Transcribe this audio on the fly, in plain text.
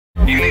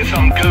You need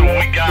something good, well,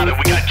 we got it.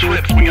 We got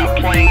trips, we got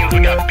planes, we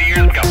got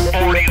beers, we got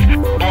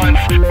 40s,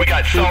 blunts, we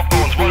got cell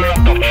phones, one up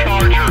the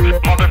charger,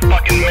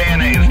 motherfucking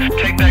mayonnaise.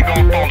 Take that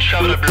golf ball and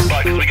shove it up your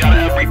butt, cause we got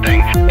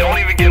everything. Don't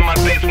even get in my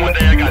face one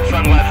day, I got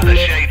sunglasses that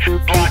shade,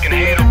 blocking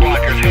hater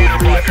blockers,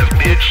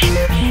 bitch.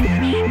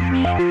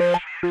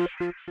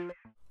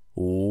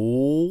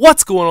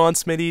 What's going on,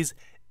 Smitties?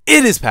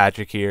 It is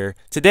Patrick here.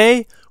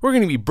 Today, we're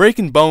going to be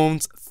breaking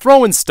bones,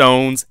 throwing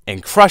stones,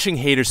 and crushing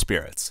hater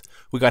spirits.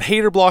 We got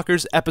Hater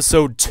Blockers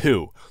Episode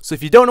 2. So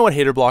if you don't know what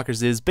Hater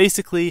Blockers is,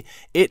 basically,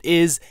 it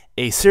is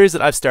a series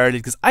that I've started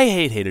because I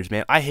hate haters,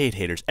 man. I hate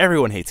haters.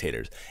 Everyone hates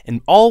haters.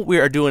 And all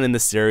we are doing in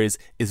this series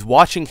is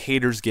watching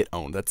haters get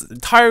owned. That's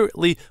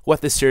entirely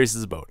what this series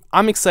is about.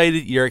 I'm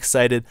excited. You're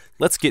excited.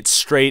 Let's get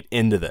straight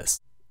into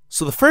this.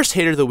 So the first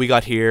hater that we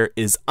got here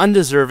is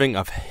undeserving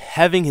of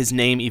having his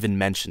name even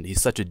mentioned.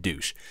 He's such a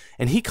douche.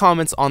 And he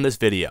comments on this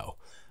video,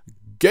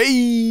 gay.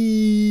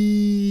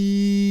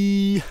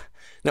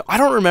 Now, I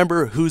don't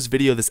remember whose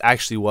video this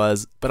actually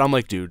was, but I'm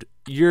like, dude,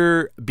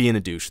 you're being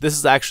a douche. This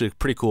is actually a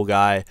pretty cool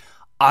guy.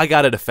 I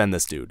gotta defend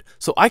this dude.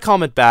 So I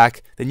comment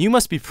back, then you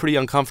must be pretty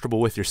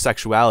uncomfortable with your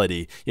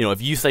sexuality,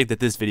 if you think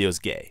that this video is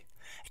gay.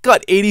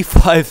 Got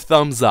 85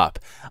 thumbs up.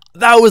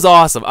 That was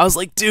awesome. I was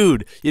like,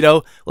 dude,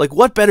 like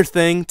what better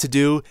thing to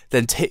do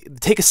than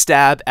take a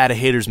stab at a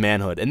hater's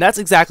manhood? And that's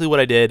exactly what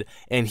I did.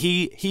 And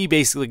he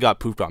basically got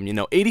pooped on.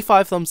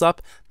 85 thumbs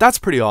up. That's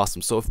pretty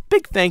awesome. So a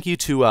big thank you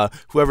to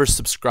whoever's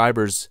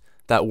subscribers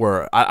that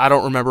were. I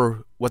don't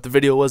remember what the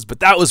video was, but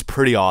that was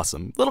pretty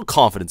awesome. Little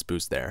confidence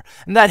boost there.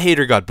 And that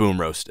hater got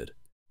boom roasted.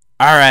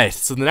 All right.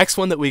 So the next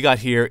one that we got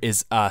here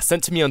is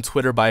sent to me on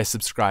Twitter by a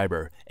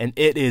subscriber, and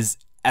it is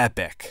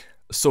epic.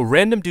 So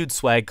Random Dude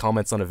Swag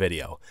comments on a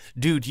video.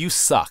 Dude, you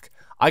suck.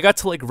 I got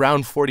to like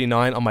round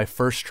 49 on my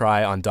first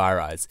try on Die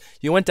Rides.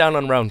 You went down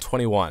on round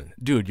 21.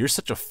 Dude, you're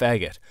such a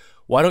faggot.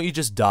 Why don't you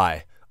just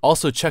die?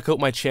 Also, check out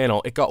my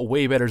channel. It got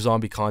way better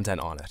zombie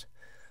content on it.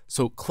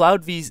 So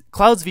Clouds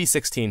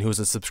V16, who's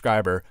a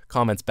subscriber,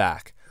 comments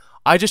back.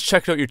 I just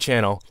checked out your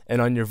channel,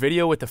 and on your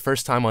video with the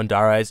first time on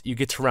Die Rides, you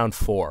get to round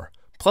 4.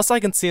 Plus,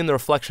 I can see in the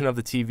reflection of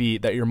the TV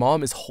that your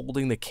mom is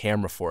holding the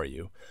camera for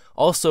you.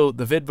 Also,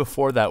 the vid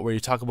before that where you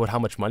talk about how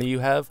much money you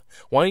have,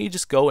 why don't you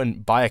just go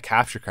and buy a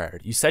capture card?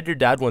 You said your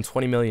dad won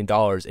 $20 million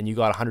and you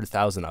got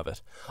 100,000 of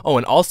it. Oh,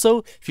 and also,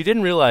 if you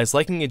didn't realize,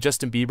 liking a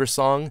Justin Bieber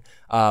song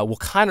will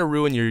kind of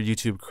ruin your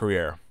YouTube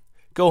career.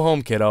 Go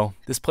home, kiddo.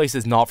 This place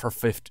is not for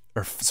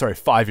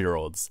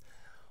 5-year-olds.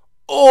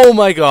 Oh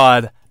my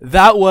god,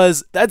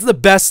 that's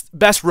the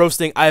best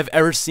roasting I've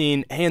ever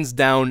seen, hands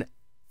down,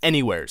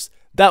 anywheres.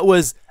 That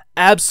was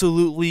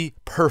absolutely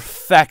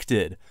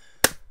perfected.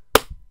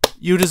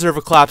 You deserve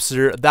a clap,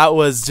 sir. That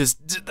was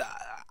just,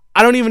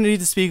 I don't even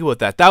need to speak about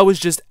that. That was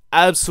just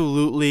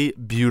absolutely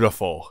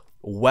beautiful.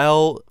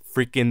 Well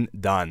freaking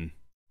done.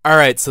 All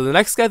right, so the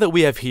next guy that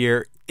we have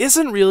here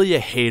isn't really a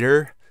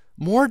hater,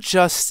 more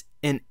just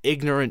an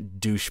ignorant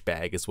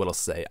douchebag is what I'll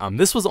say.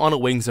 This was on a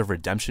Wings of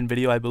Redemption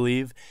video, I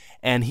believe,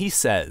 and he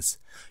says,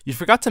 you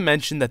forgot to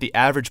mention that the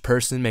average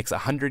person makes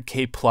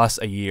 100K plus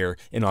a year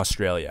in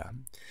Australia.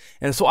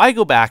 And so I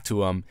go back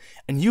to him,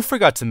 and you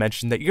forgot to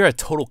mention that you're a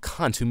total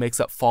cunt who makes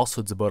up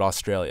falsehoods about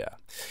Australia.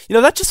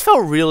 That just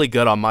felt really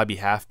good on my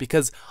behalf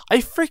because I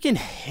freaking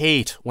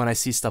hate when I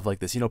see stuff like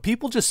this.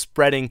 People just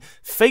spreading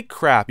fake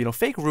crap,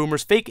 fake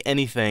rumors, fake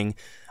anything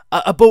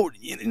about,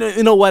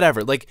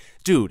 whatever. Like,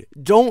 dude,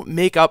 don't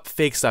make up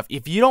fake stuff.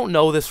 If you don't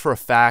know this for a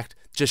fact,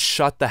 just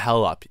shut the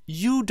hell up.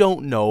 You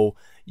don't know.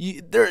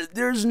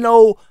 There's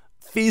no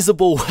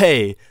feasible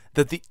way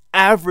that the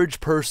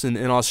average person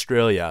in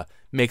Australia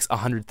makes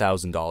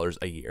 $100,000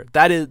 a year.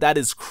 That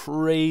is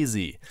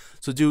crazy.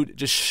 So dude,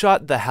 just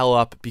shut the hell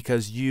up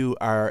because you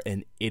are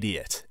an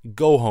idiot.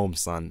 Go home,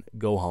 son.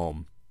 Go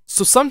home.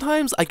 So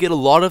sometimes I get a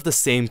lot of the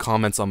same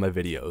comments on my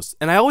videos,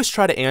 and I always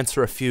try to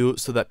answer a few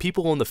so that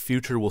people in the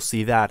future will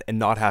see that and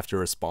not have to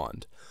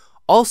respond.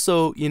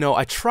 Also,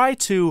 I try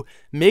to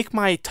make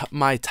my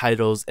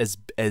titles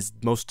as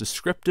most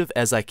descriptive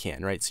as I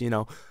can, right?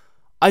 So,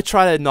 I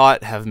try to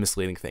not have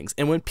misleading things.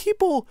 And when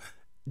people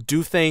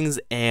do things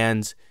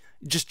and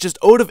just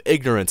out of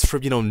ignorance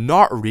from,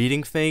 not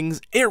reading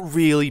things, it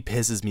really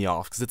pisses me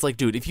off. Because it's like,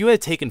 dude, if you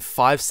had taken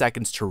 5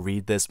 seconds to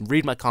read this,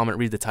 read my comment,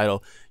 read the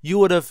title, you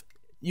would have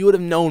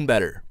known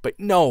better. But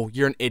no,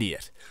 you're an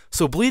idiot.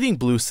 So Bleeding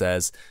Blue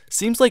says,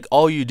 seems like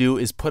all you do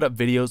is put up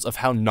videos of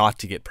how not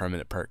to get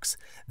permanent perks.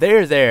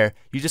 They're there,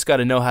 you just got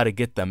to know how to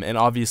get them, and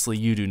obviously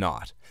you do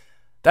not.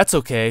 That's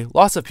okay,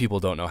 lots of people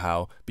don't know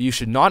how, but you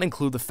should not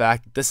include the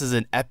fact that this is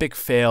an epic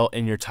fail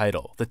in your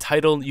title. The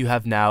title you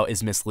have now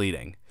is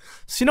misleading.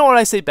 So you know what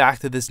I say back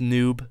to this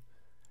noob?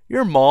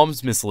 Your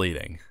mom's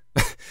misleading.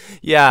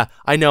 Yeah,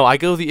 I know, I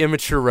go the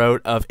immature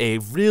route of a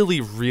really,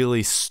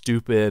 really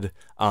stupid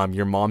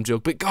your mom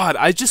joke, but God,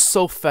 I'm just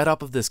so fed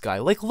up of this guy.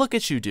 Like, look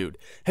at you, dude.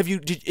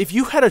 If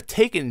you had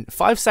taken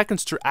 5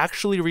 seconds to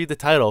actually read the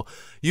title,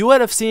 you would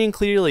have seen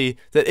clearly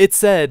that it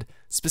said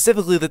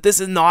specifically that this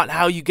is not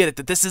how you get it,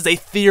 that this is a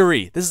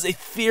theory. This is a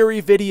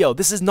theory video.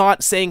 This is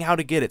not saying how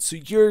to get it. So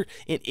you're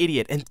an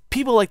idiot. And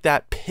people like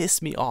that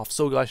piss me off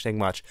so gosh dang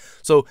much.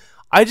 So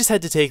I just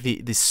had to take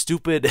the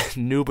stupid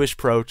noobish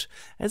approach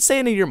and say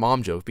it in your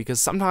mom joke, because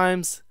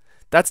sometimes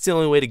that's the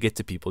only way to get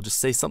to people. Just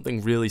say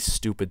something really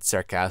stupid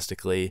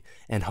sarcastically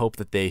and hope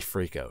that they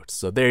freak out.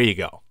 So there you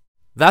go.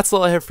 That's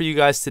all I have for you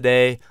guys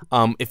today.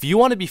 If you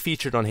want to be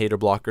featured on Hater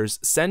Blockers,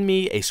 send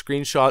me a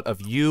screenshot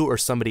of you or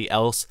somebody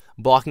else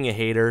blocking a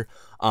hater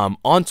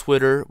on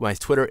Twitter. My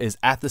Twitter is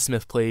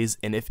 @TheSmithPlays,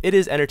 and if it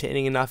is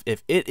entertaining enough,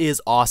 if it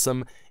is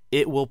awesome,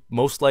 it will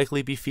most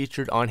likely be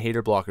featured on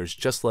Hater Blockers,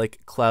 just like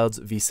Cloud's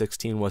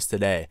V16 was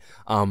today.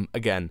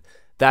 Again,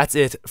 that's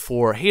it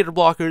for Hater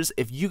Blockers.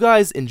 If you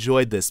guys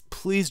enjoyed this,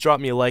 please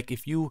drop me a like.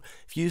 If you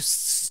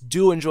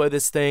do enjoy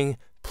this thing,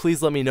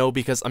 please let me know,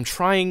 because I'm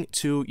trying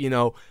to,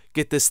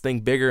 get this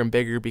thing bigger and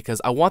bigger,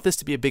 because I want this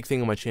to be a big thing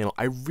on my channel.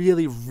 I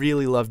really,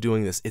 really love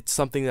doing this. It's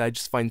something that I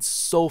just find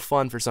so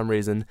fun for some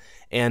reason,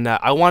 and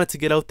I want it to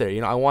get out there.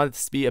 I want it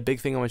to be a big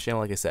thing on my channel,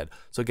 like I said.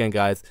 So again,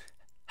 guys,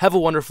 have a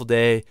wonderful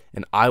day,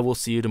 and I will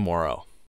see you tomorrow.